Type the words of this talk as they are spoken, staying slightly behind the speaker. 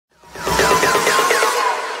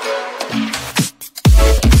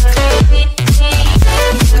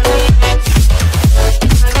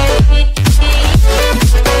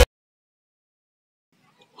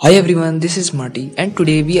Hi everyone, this is Marty and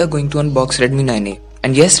today we are going to unbox Redmi 9A.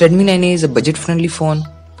 And yes, Redmi 9A is a budget friendly phone.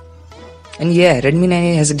 And yeah, Redmi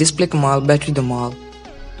 9A has a display kamal, battery dhamal.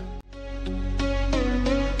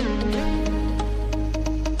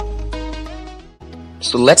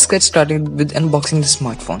 So let's get started with unboxing the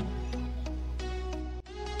smartphone.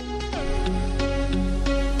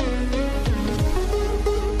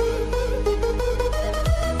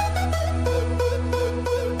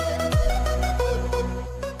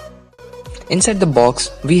 Inside the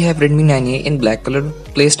box, we have Redmi 9A in black color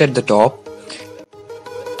placed at the top.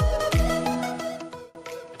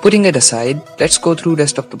 Putting it aside, let's go through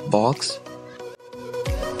rest of the box.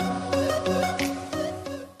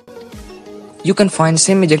 You can find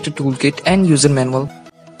SIM ejector toolkit and user manual.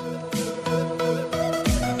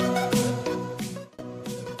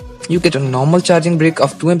 You get a normal charging brick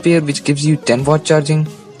of 2A which gives you 10-watt charging.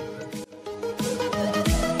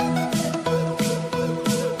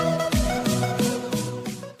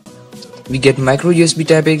 We get micro USB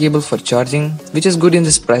Type-A cable for charging, which is good in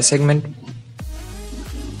this price segment.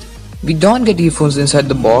 We don't get earphones inside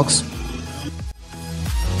the box.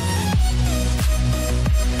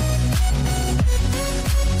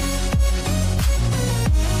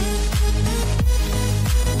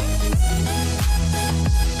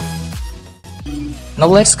 Now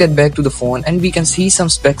let's get back to the phone and we can see some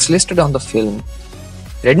specs listed on the film.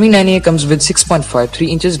 Redmi 9A comes with 6.53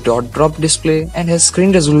 inches dot drop display and has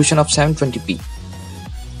screen resolution of 720p.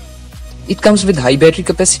 It comes with high battery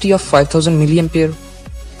capacity of 5000 mAh.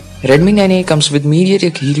 Redmi 9A comes with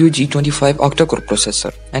MediaTek Helio G25 octa-core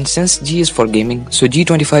processor, and since G is for gaming, so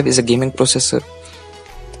G25 is a gaming processor.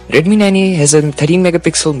 Redmi 9A has a 13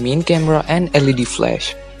 megapixel main camera and LED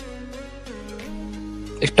flash.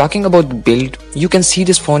 If talking about the build, you can see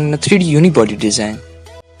this phone in a 3D unibody design.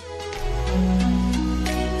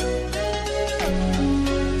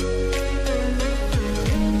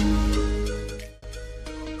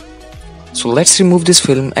 So let's remove this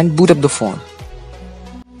film and boot up the phone.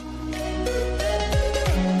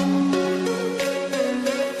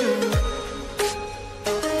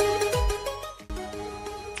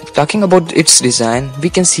 Talking about its design, we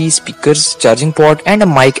can see speakers, charging port and a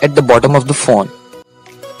mic at the bottom of the phone.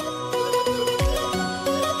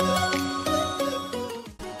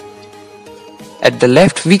 At the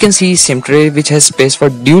left, we can see SIM tray which has space for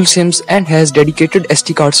dual SIMs and has dedicated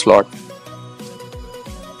SD card slot.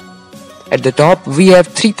 At the top, we have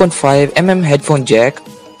 3.5mm headphone jack,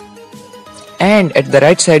 and at the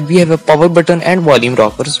right side we have a power button and volume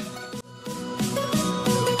rockers.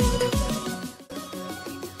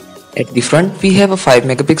 At the front, we have a 5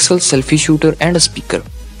 megapixel selfie shooter and a speaker.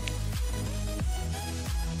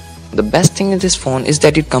 The best thing in this phone is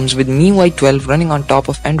that it comes with MIUI 12 running on top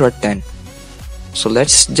of Android 10. So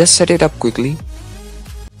let's just set it up quickly.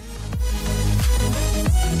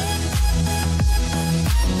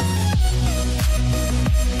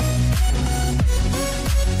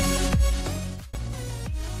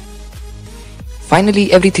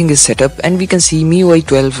 Finally, everything is set up and we can see MIUI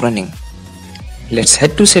 12 running. Let's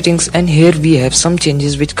head to settings, and here we have some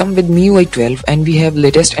changes which come with MIUI 12 and we have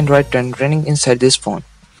latest Android 10 running inside this phone.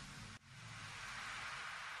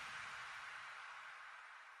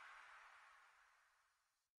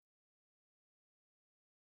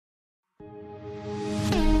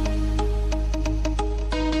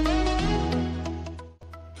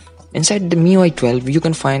 Inside the MIUI 12, you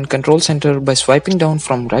can find control center by swiping down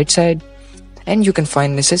from right side, and you can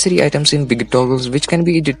find necessary items in bigger toggles which can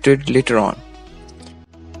be edited later on.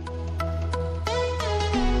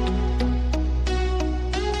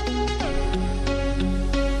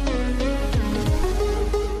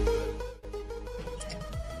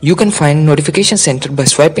 You can find notification center by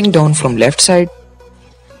swiping down from left side.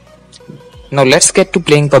 Now let's get to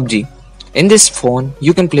playing PUBG. In this phone,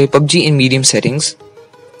 you can play PUBG in medium settings.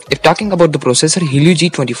 If talking about the processor Helio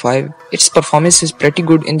G25, its performance is pretty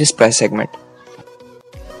good in this price segment.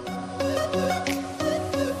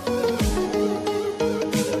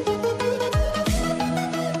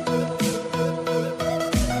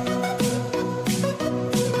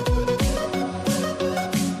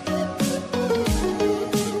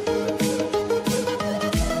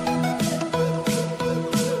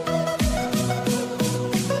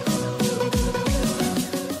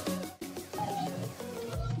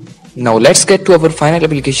 Now let's get to our final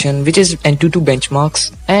application, which is Antutu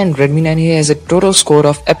benchmarks, and Redmi 9A has a total score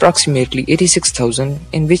of approximately 86,000,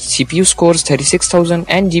 in which CPU scores 36,000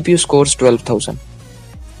 and GPU scores 12,000.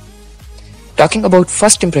 Talking about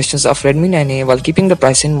first impressions of Redmi 9A while keeping the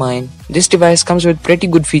price in mind, this device comes with pretty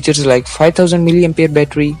good features like 5000 mAh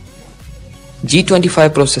battery, G25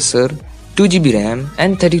 processor, 2GB RAM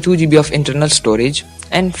and 32GB of internal storage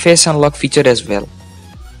and face unlock feature as well.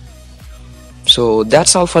 So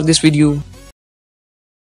that's all for this video.